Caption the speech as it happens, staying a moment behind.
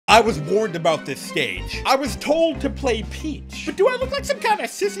I was warned about this stage. I was told to play Peach. But do I look like some kind of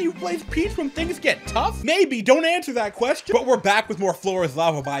sissy who plays Peach when things get tough? Maybe, don't answer that question. But we're back with more Floor is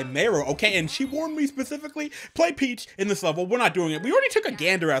Lava by Mero, okay? And she warned me specifically, play Peach in this level. We're not doing it. We already took a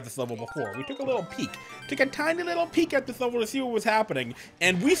gander at this level before. We took a little peek. Took a tiny little peek at this level to see what was happening.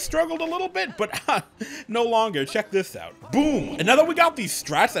 And we struggled a little bit, but no longer. Check this out. Boom. And now that we got these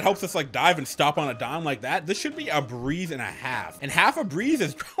strats that helps us like dive and stop on a dime like that, this should be a breeze and a half. And half a breeze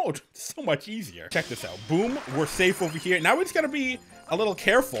is so much easier. Check this out. Boom. We're safe over here. Now we just gotta be a little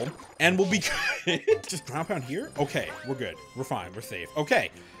careful and we'll be good. Just ground pound here? Okay, we're good. We're fine. We're safe. Okay.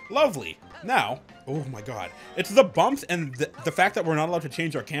 Lovely. Now, oh my god. It's the bumps and the fact that we're not allowed to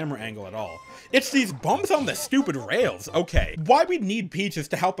change our camera angle at all. It's these bumps on the stupid rails. Okay. Why we need Peach is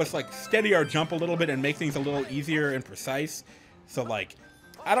to help us like steady our jump a little bit and make things a little easier and precise. So like,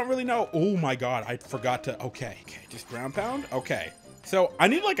 I don't really know. Oh my god, I forgot to, okay, just ground pound. Okay. So I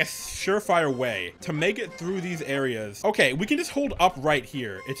need like a surefire way to make it through these areas. Okay, we can just hold up right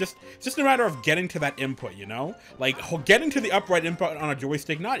here. It's just a matter of getting to that input, you know? Like getting to the upright input on a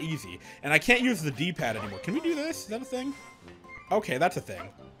joystick, not easy. And I can't use the D-pad anymore. Can we do this? Is that a thing? Okay, that's a thing.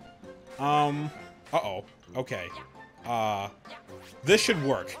 Uh-oh. Okay. This should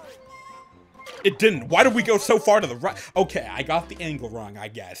work. It didn't. Why did we go so far to the right? Okay, I got the angle wrong, I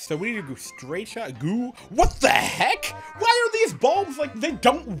guess. So we need to go straight shot. Goo. What the heck? Why are these bulbs like they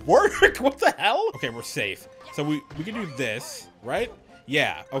don't work? What the hell? Okay, we're safe. So we can do this, right?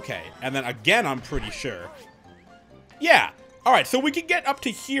 Yeah, okay. And then again, I'm pretty sure. Yeah. All right, so we can get up to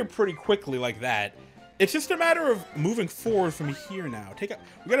here pretty quickly like that. It's just a matter of moving forward from here now. We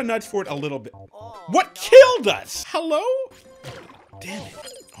gotta nudge forward a little bit. What killed us? Hello? Damn it.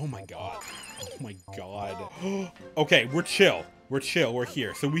 Oh my god. Oh my god. Okay, we're chill. We're chill. We're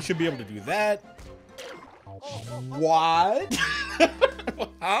here. So we should be able to do that. What?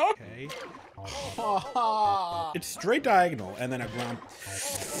 Okay. It's straight diagonal and then a ground.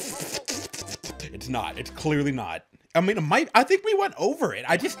 It's not. It's clearly not. I mean, it might. I think we went over it.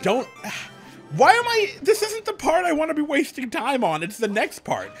 I just don't. Why am I? This isn't the part I want to be wasting time on. It's the next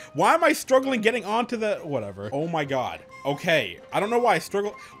part. Why am I struggling getting onto the whatever? Oh my god. Okay. I don't know why I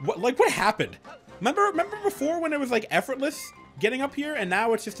struggle. What happened? Remember before when it was like effortless getting up here, and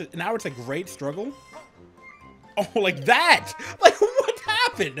now it's just now it's a great struggle. Oh, like that. Like what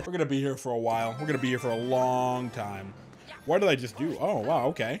happened? We're gonna be here for a while. We're gonna be here for a long time. What did I just do? Oh wow.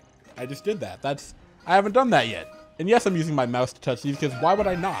 Okay. I just did that. I haven't done that yet. And yes, I'm using my mouse to touch these because why would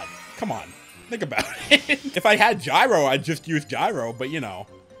I not? Come on. Think about it. If I had gyro, I'd just use gyro, but you know,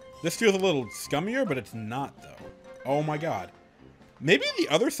 this feels a little scummier, but it's not though. Oh my god. Maybe the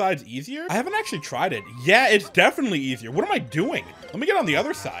other side's easier? I haven't actually tried it. Yeah, it's definitely easier. What am I doing? Let me get on the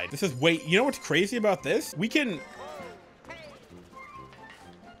other side. This is way, you know what's crazy about this?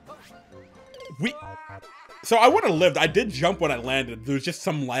 So I would have lived. I did jump when I landed. There was just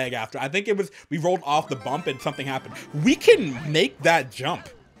some lag after. I think it was, we rolled off the bump and something happened. We can make that jump.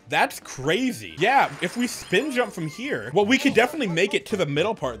 That's crazy. Yeah, if we spin jump from here, well, we could definitely make it to the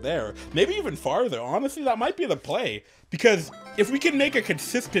middle part there. Maybe even farther. Honestly, that might be the play. Because if we can make a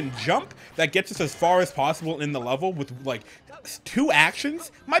consistent jump that gets us as far as possible in the level with like 2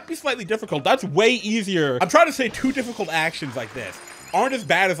 actions, might be slightly difficult. That's way easier. I'm trying to say 2 difficult actions like this aren't as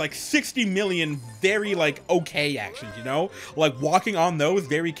bad as like 60 million very like okay actions, you know? Like walking on those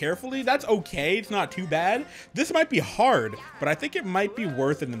very carefully, that's okay, it's not too bad. This might be hard, but I think it might be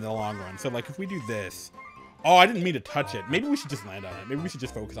worth it in the long run. So like if we do this, oh, I didn't mean to touch it. Maybe we should just land on it. Maybe we should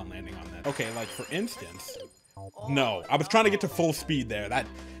just focus on landing on that. Okay, like for instance, no, I was trying to get to full speed there. That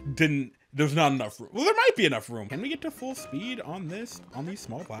didn't, there's not enough room. Well, there might be enough room. Can we get to full speed on this, on these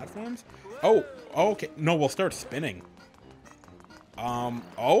small platforms? Oh, okay, no, we'll start spinning.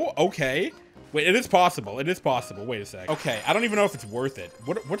 Oh, okay. Wait, it is possible. It is possible. Wait a sec. Okay, I don't even know if it's worth it.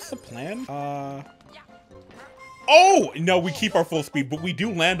 What's the plan? Oh, no, we keep our full speed, but we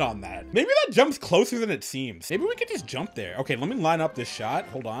do land on that. Maybe that jump's closer than it seems. Maybe we could just jump there. Okay, let me line up this shot.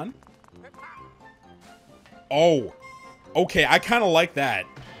 Hold on. Oh, okay, I kind of like that.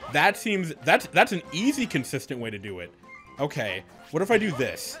 That seems, that's an easy, consistent way to do it. Okay, what if I do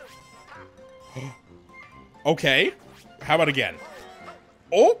this? Okay, how about again?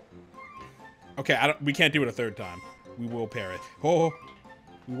 Oh, okay, we can't do it a third time. We will perish. Oh,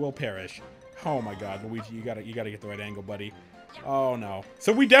 we will perish. Oh my god, Luigi, you gotta get the right angle, buddy. Oh no.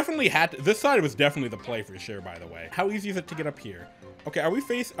 So we definitely had to, this side was definitely the play for sure, by the way. How easy is it to get up here? Okay, are we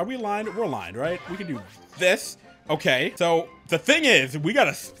aligned? We're aligned, right? We can do this. Okay, so the thing is,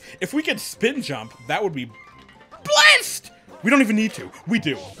 if we could spin jump, that would be blessed! We don't even need to. We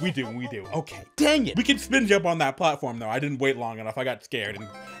do. Okay, dang it. We can spin jump on that platform though. I didn't wait long enough. I got scared and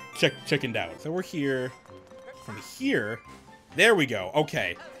chickened out. So we're here. From here, there we go.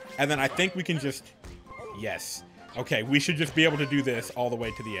 Okay, and then I think we can just, yes. Okay, we should just be able to do this all the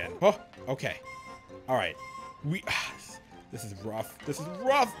way to the end. Oh, okay. All right. This is rough. This is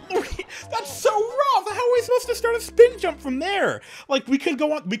rough. That's so rough. How are we supposed to start a spin jump from there? Like, we could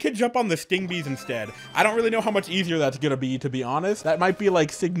go on, we could jump on the sting bees instead. I don't really know how much easier that's gonna be, to be honest. That might be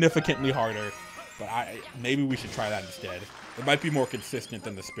like significantly harder, but maybe we should try that instead. It might be more consistent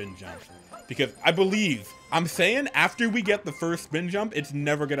than the spin jump. Because I believe, I'm saying after we get the first spin jump, it's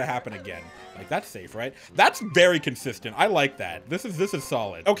never gonna happen again. Like, that's safe, right? That's very consistent. I like that. This is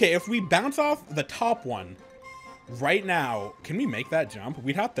solid. Okay, if we bounce off the top one right now, can we make that jump?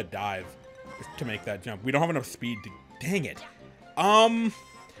 We'd have to dive to make that jump. We don't have enough speed to, dang it.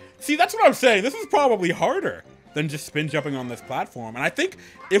 See, that's what I'm saying. This is probably harder than just spin jumping on this platform. And I think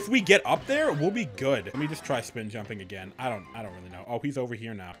if we get up there, we'll be good. Let me just try spin jumping again. I don't really know. Oh, he's over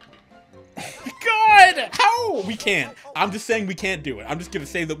here now. Oh my god! How? We can't. I'm just saying we can't do it. I'm just gonna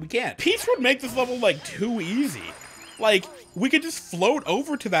say that we can't. Peach would make this level, like, too easy. Like, we could just float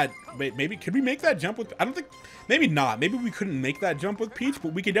over to that. Wait, maybe, could we make that jump with, I don't think, maybe not. Maybe we couldn't make that jump with Peach,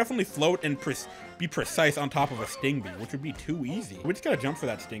 but we could definitely float and be precise on top of a sting bee, which would be too easy. We just gotta jump for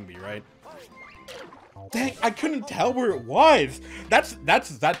that sting bee, right? Dang, I couldn't tell where it was.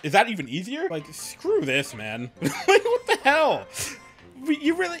 Is that even easier? Like, screw this, man. Like, what the hell?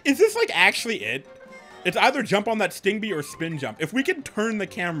 You really, is this like actually it? It's either jump on that sting bee or spin jump. If we could turn the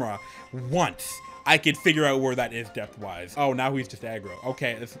camera once, I could figure out where that is depth-wise. Oh, now he's just aggro.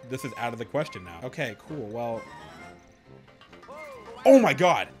 Okay, this is out of the question now. Okay, cool, well. Oh my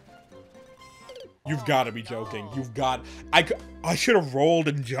god. You've got to be joking. You've got, I should have rolled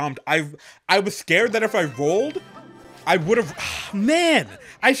and jumped. I was scared that if I rolled, I would have, man,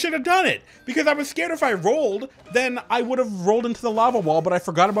 I should have done it. Because I was scared if I rolled, then I would have rolled into the lava wall, but I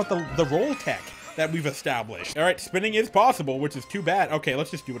forgot about the roll tech that we've established. All right, spinning is possible, which is too bad. Okay, let's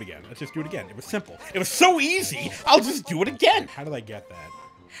just do it again. Let's just do it again. It was simple. It was so easy, I'll just do it again. How did I get that?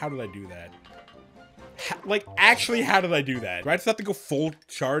 How did I do that? Like, actually, how did I do that? Do I just have to go full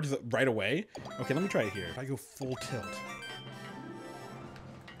charge right away? Okay, let me try it here. If I go full tilt.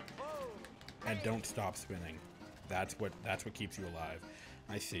 And don't stop spinning. That's what keeps you alive.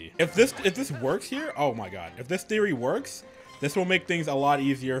 I see. If this works here, oh my god. If this theory works, this will make things a lot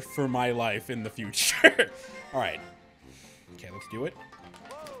easier for my life in the future. All right. Okay, let's do it.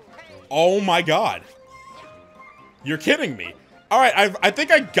 Oh my god. You're kidding me. All right, I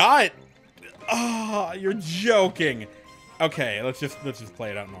think I got. Oh, you're joking. Okay, let's just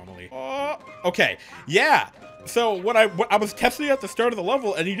play it out normally. Okay, yeah. So what I was testing at the start of the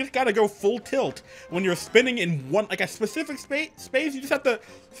level, and you just gotta go full tilt when you're spinning in one, like a specific space. You just have to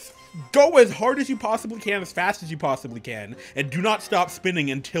go as hard as you possibly can, as fast as you possibly can, and do not stop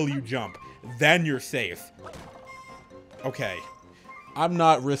spinning until you jump. Then you're safe. Okay. I'm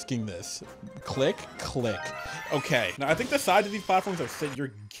not risking this. Click, click. Okay. Now, I think the sides of these platforms are sick.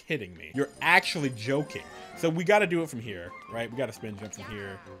 You're kidding me. You're actually joking. So we got to do it from here, right? We got to spin jump from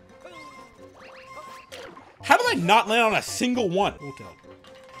here. How did I not land on a single one? Oh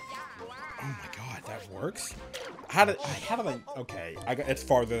my god, that works? How did I, okay. It's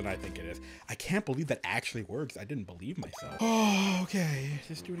farther than I think it is. I can't believe that actually works. I didn't believe myself. Oh, okay.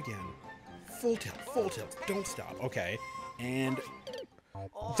 Just do it again. Full tilt, don't stop. Okay. And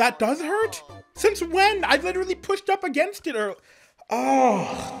that does hurt? Since when? I literally pushed up against it or,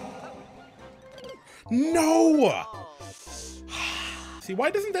 oh. No. See,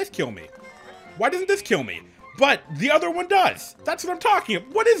 why doesn't this kill me? Why doesn't this kill me? But the other one does. That's what I'm talking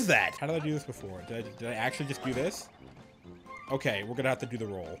about. What is that? How did I do this before? Did I actually just do this? Okay, we're gonna have to do the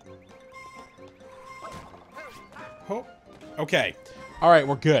roll. Oh, okay. All right,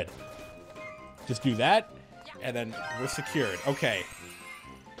 we're good. Just do that, and then we're secured. Okay.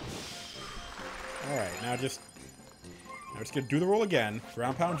 All right, now just gonna do the roll again.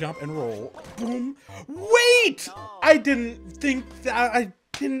 Ground pound, jump, and roll. Boom. Wait! I didn't think that. I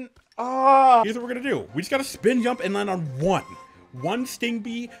didn't. Here's what we're gonna do. We just gotta spin jump and land on one sting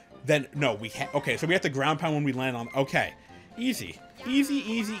bee. Then no, okay. So we have to ground pound when we land on. Okay, easy, easy,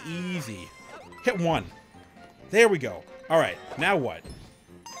 easy, easy. Hit one. There we go. All right. Now what?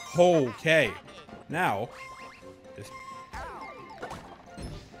 Okay. Now,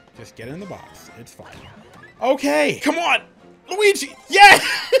 just get in the box. It's fine. Okay, come on, Luigi. Yes,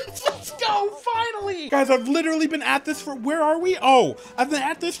 let's go, finally. Guys, I've literally been at this for, where are we? Oh, I've been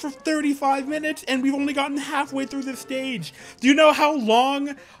at this for 35 minutes and we've only gotten halfway through this stage. Do you know how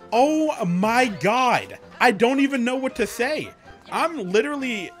long? Oh my God. I don't even know what to say. I'm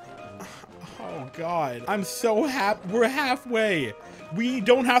literally, oh God. I'm so happy. We're halfway. We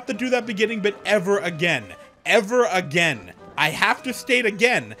don't have to do that beginning bit ever again. Ever again. I have to state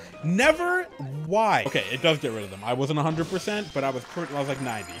again, never. Why? Okay, it does get rid of them. I wasn't 100%, but I was like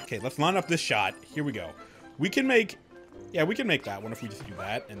 90. Okay, let's line up this shot. Here we go. We can make, yeah, we can make that one if we just do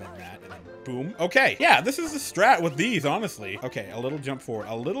that, and then boom. Okay, yeah, this is the strat with these, honestly. Okay, a little jump forward,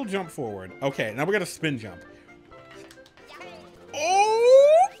 a little jump forward. Okay, now we got a spin jump.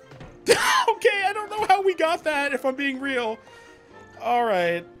 Oh! Okay, I don't know how we got that, if I'm being real. All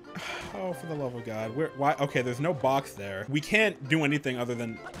right. Oh, for the love of God. Why? Okay, there's no box there. We can't do anything other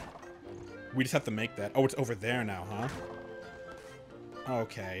than... We just have to make that. Oh, it's over there now, huh?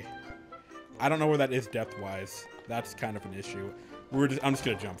 Okay. I don't know where that is depth-wise. That's kind of an issue. I'm just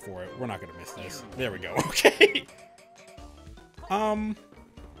gonna jump for it. We're not gonna miss this. There we go. Okay. I'm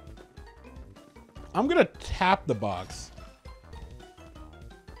gonna tap the box.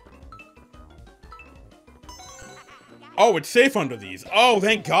 Oh, it's safe under these. Oh,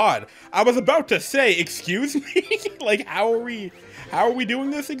 thank God. I was about to say, excuse me? Like, how are we doing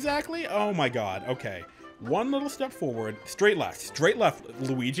this exactly? Oh my God. Okay. One little step forward. Straight left,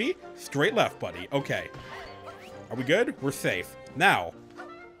 Luigi. Straight left, buddy. Okay. Are we good? We're safe. Now,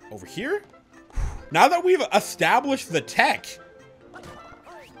 over here. Now that we've established the tech,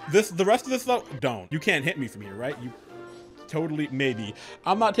 the rest of this level, don't. You can't hit me from here, right? You totally, maybe.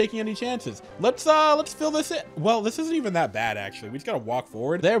 I'm not taking any chances. Let's fill this in. Well, this isn't even that bad, actually. We just gotta walk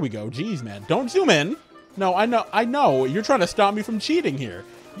forward. There we go. Jeez, man. Don't zoom in. No, I know. You're trying to stop me from cheating here.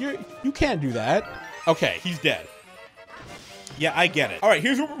 You can't do that. Okay, he's dead. Yeah, I get it. All right,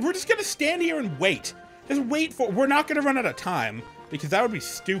 we're just gonna stand here and wait. Just wait for, we're not gonna run out of time because that would be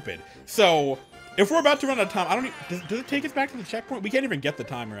stupid. So, if we're about to run out of time, does it take us back to the checkpoint? We can't even get the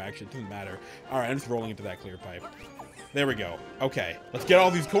timer, actually. It doesn't matter. All right, I'm just rolling into that clear pipe. There we go. Okay, let's get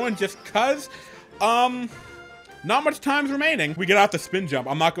all these coins just cuz. Not much time's remaining. We get off the spin jump.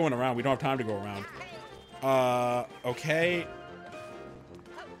 I'm not going around. We don't have time to go around. Okay.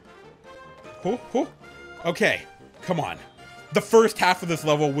 Okay, come on. The first half of this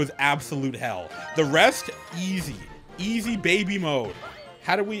level was absolute hell. The rest, easy. Easy baby mode.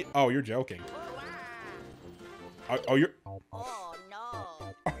 How do we, oh, you're joking. You're, oh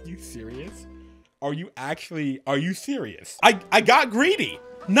no. Are you serious? Are you serious? I got greedy.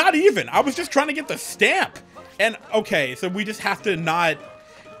 Not even. I was just trying to get the stamp. And okay, so we just have to not.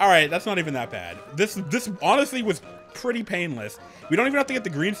 All right, that's not even that bad. This honestly was pretty painless. We don't even have to get the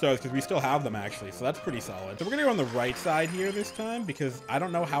green stars because we still have them actually, so that's pretty solid. So we're gonna go on the right side here this time because I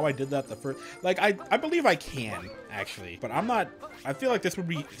don't know how I did that the first. Like I believe I can actually, but I'm not. I feel like this would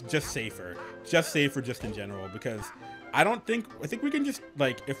be just safer just in general because. I think we can just,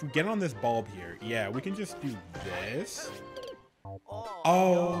 like, if we get on this bulb here, yeah, we can just do this.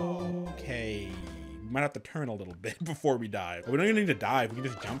 Okay. We might have to turn a little bit before we dive. We don't even need to dive. We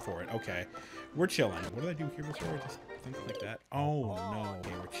can just jump for it. Okay. We're chilling. What did I do here before? Just things like that. Oh, no.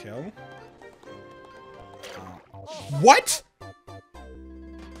 Okay, we're chill. What?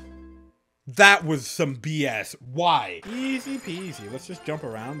 That was some BS. Why? Easy peasy. Let's just jump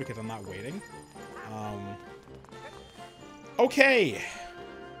around because I'm not waiting. Okay.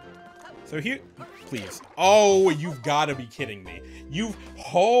 So here, please. Oh, you've got to be kidding me. You've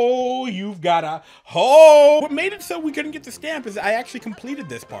gotta, what made it so we couldn't get the stamp is I actually completed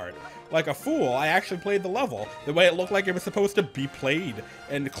this part. Like a fool, I actually played the level the way it looked like it was supposed to be played.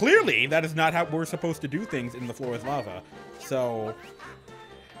 And clearly, that is not how we're supposed to do things in The Floor is Lava. So,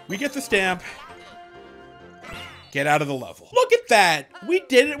 we get the stamp. Get out of the level. Look at that! We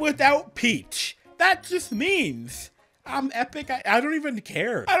did it without Peach. That just means I'm epic. I don't even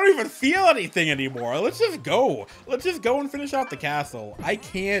care. I don't even feel anything anymore. Let's just go. Let's just go and finish out the castle. I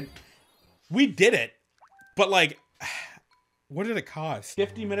can't. We did it. But like, what did it cost?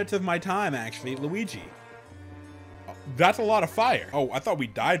 50 minutes of my time, actually. Luigi. That's a lot of fire. Oh, I thought we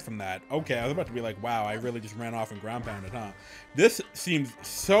died from that. Okay, I was about to be like, wow, I really just ran off and ground pounded, huh? This seems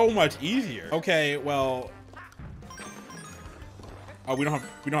so much easier. Okay, well. Oh, we don't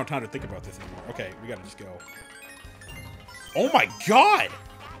have time to think about this anymore. Okay, we gotta just go. Oh my God!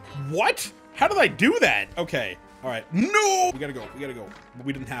 What? How did I do that? Okay, all right. No! We gotta go, But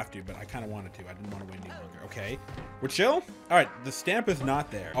we didn't have to, but I kind of wanted to. I didn't want to wait any longer. Okay, we're chill? All right, the stamp is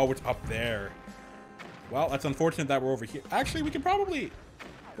not there. Oh, it's up there. Well, that's unfortunate that we're over here. Actually, we could probably,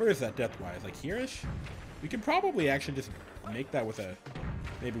 where is that depth-wise? Like here-ish? We could probably actually just make that with a,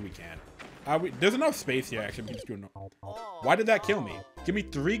 maybe we can. There's enough space here, actually. We can just do it. Why did that kill me? Give me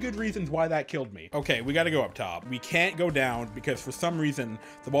 3 good reasons why that killed me. Okay, we gotta go up top. We can't go down because for some reason,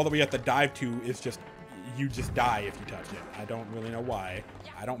 the wall that we have to dive to is just, you just die if you touch it. I don't really know why.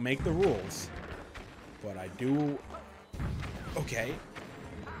 I don't make the rules, but I do. Okay.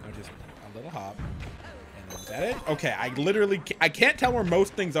 Now just a little hop. And is that it? Okay, I can't tell where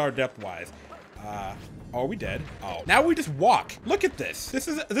most things are depth-wise. Are we dead? Oh, now we just walk. Look at this. This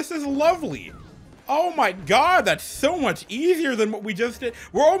is lovely. Oh my God, that's so much easier than what we just did.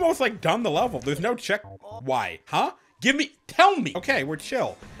 We're almost like done the level. There's no check. Why? Huh? Tell me. Okay, we're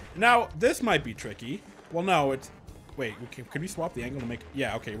chill. Now, this might be tricky. Well, no, it's, wait, can we swap the angle to make,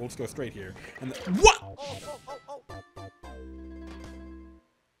 yeah, okay, we'll just go straight here. And what?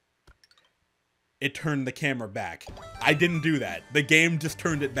 It turned the camera back. I didn't do that. The game just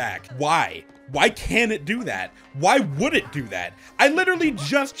turned it back. Why? Why can't it do that? Why would it do that? I literally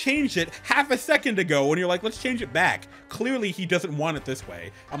just changed it half a second ago and you're like, let's change it back. Clearly he doesn't want it this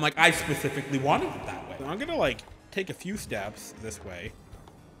way. I'm like, I specifically wanted it that way. So I'm gonna like take a few steps this way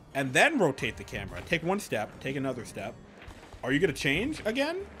and then rotate the camera. Take one step, take another step. Are you gonna change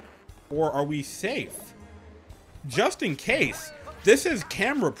again? Or are we safe? Just in case. This is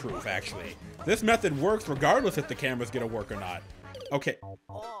camera proof actually. This method works regardless if the camera's gonna work or not. Okay.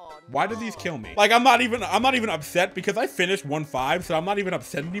 Why do these kill me? Like, I'm not even upset because I finished 1-5, so I'm not even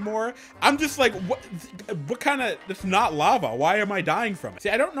upset anymore. I'm just like, what kind of, it's not lava. Why am I dying from it? See,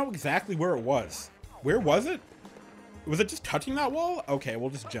 I don't know exactly where it was. Where was it? Was it just touching that wall? Okay, we'll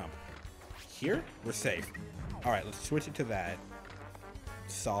just jump. Here, we're safe. All right, let's switch it to that.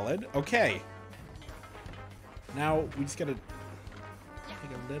 Solid, okay. Now, we just gotta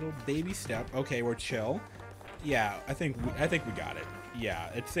take a little baby step. Okay, we're chill. Yeah, I think we got it. Yeah,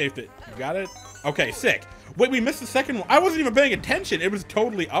 it's safe to, you got it? Okay, sick. Wait, we missed the second one. I wasn't even paying attention. It was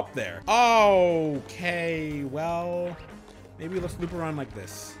totally up there. Okay, well, maybe let's loop around like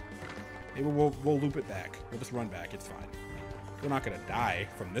this. Maybe we'll loop it back. We'll just run back, it's fine. We're not gonna die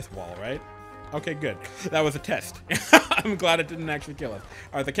from this wall, right? Okay, good. That was a test. I'm glad it didn't actually kill us.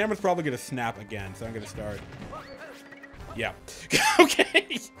 All right, the camera's probably gonna snap again, so I'm gonna start. Yeah.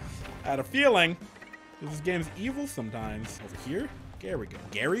 Okay. I had a feeling. This game's evil sometimes. Over here?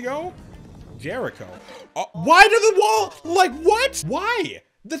 Jericho? Why did the wall, like what? Why?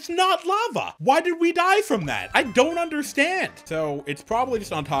 That's not lava. Why did we die from that? I don't understand. So it's probably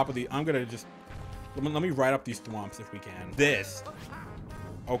just on top of the, I'm gonna just, let me ride up these swamps if we can. This.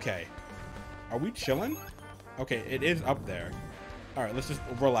 Okay. Are we chilling? Okay, it is up there. All right, let's just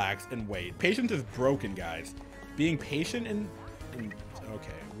relax and wait. Patience is broken, guys. Being patient and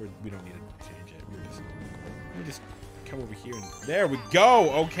okay, we don't need to change it. Let me just come over here and there we go.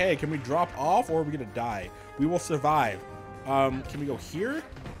 Okay, can we drop off or are we gonna die? We will survive. Can we go here?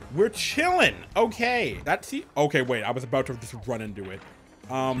 We're chilling. Okay, okay, wait, I was about to just run into it.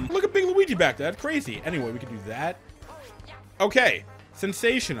 Look at Big Luigi back there. That's crazy. Anyway, we can do that. Okay,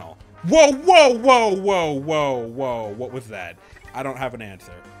 sensational. Whoa, whoa, whoa, whoa, whoa, whoa. What was that? I don't have an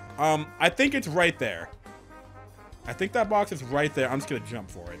answer. I think it's right there. I think that box is right there. I'm just gonna jump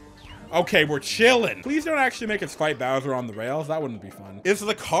for it. Okay, we're chilling. Please don't actually make us fight Bowser on the rails. That wouldn't be fun. Is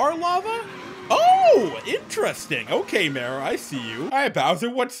the car lava? Oh, interesting. Okay, Mara, I see you. All right, Bowser,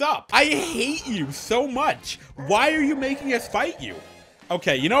 what's up? I hate you so much. Why are you making us fight you?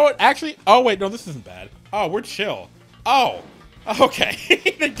 Okay, you know what? Actually, oh wait, no, this isn't bad. Oh, we're chill. Oh, okay.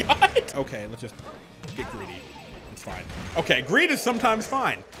 The guy. Okay, let's just get greedy. It's fine. Okay, greed is sometimes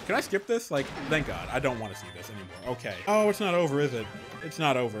fine. Can I skip this? Like, thank God. I don't want to see this anymore. Okay. Oh, it's not over, is it? It's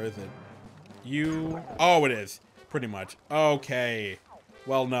not over, is it? Oh, it is. Pretty much. Okay.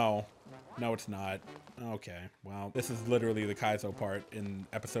 Well, no. No, it's not. Okay. Well, this is literally the Kaizo part in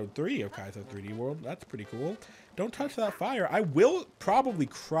episode 3 of Kaizo 3D World. That's pretty cool. Don't touch that fire. I will probably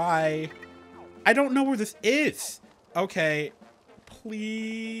cry. I don't know where this is. Okay.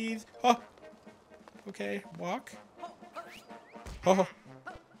 Please. Oh. Okay. Walk. Oh.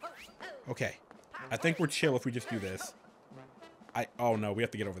 Okay. I think we're chill if we just do this. Oh no, we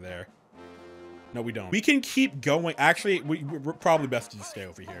have to get over there. No, we don't. We can keep going. Actually, we're probably best to just stay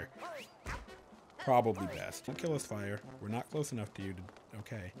over here. Probably best. Don't kill us, fire. We're not close enough to you to,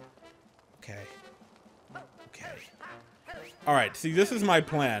 okay. Okay. Okay. All right, see, this is my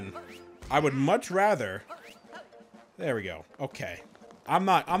plan. I would much rather, there we go. Okay. I'm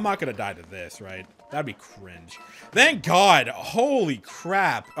not gonna die to this, right? That'd be cringe. Thank God. Holy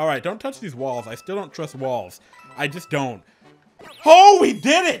crap. All right, don't touch these walls. I still don't trust walls. I just don't. Oh, we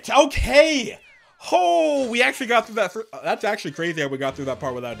did it. Okay. Oh, we actually got through that. That's actually crazy how we got through that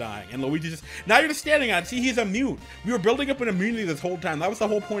part without dying. And Luigi just, now you're just standing on it. See, he's immune. We were building up an immunity this whole time. That was the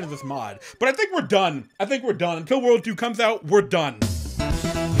whole point of this mod. But I think we're done. I think we're done. Until World 2 comes out, we're done.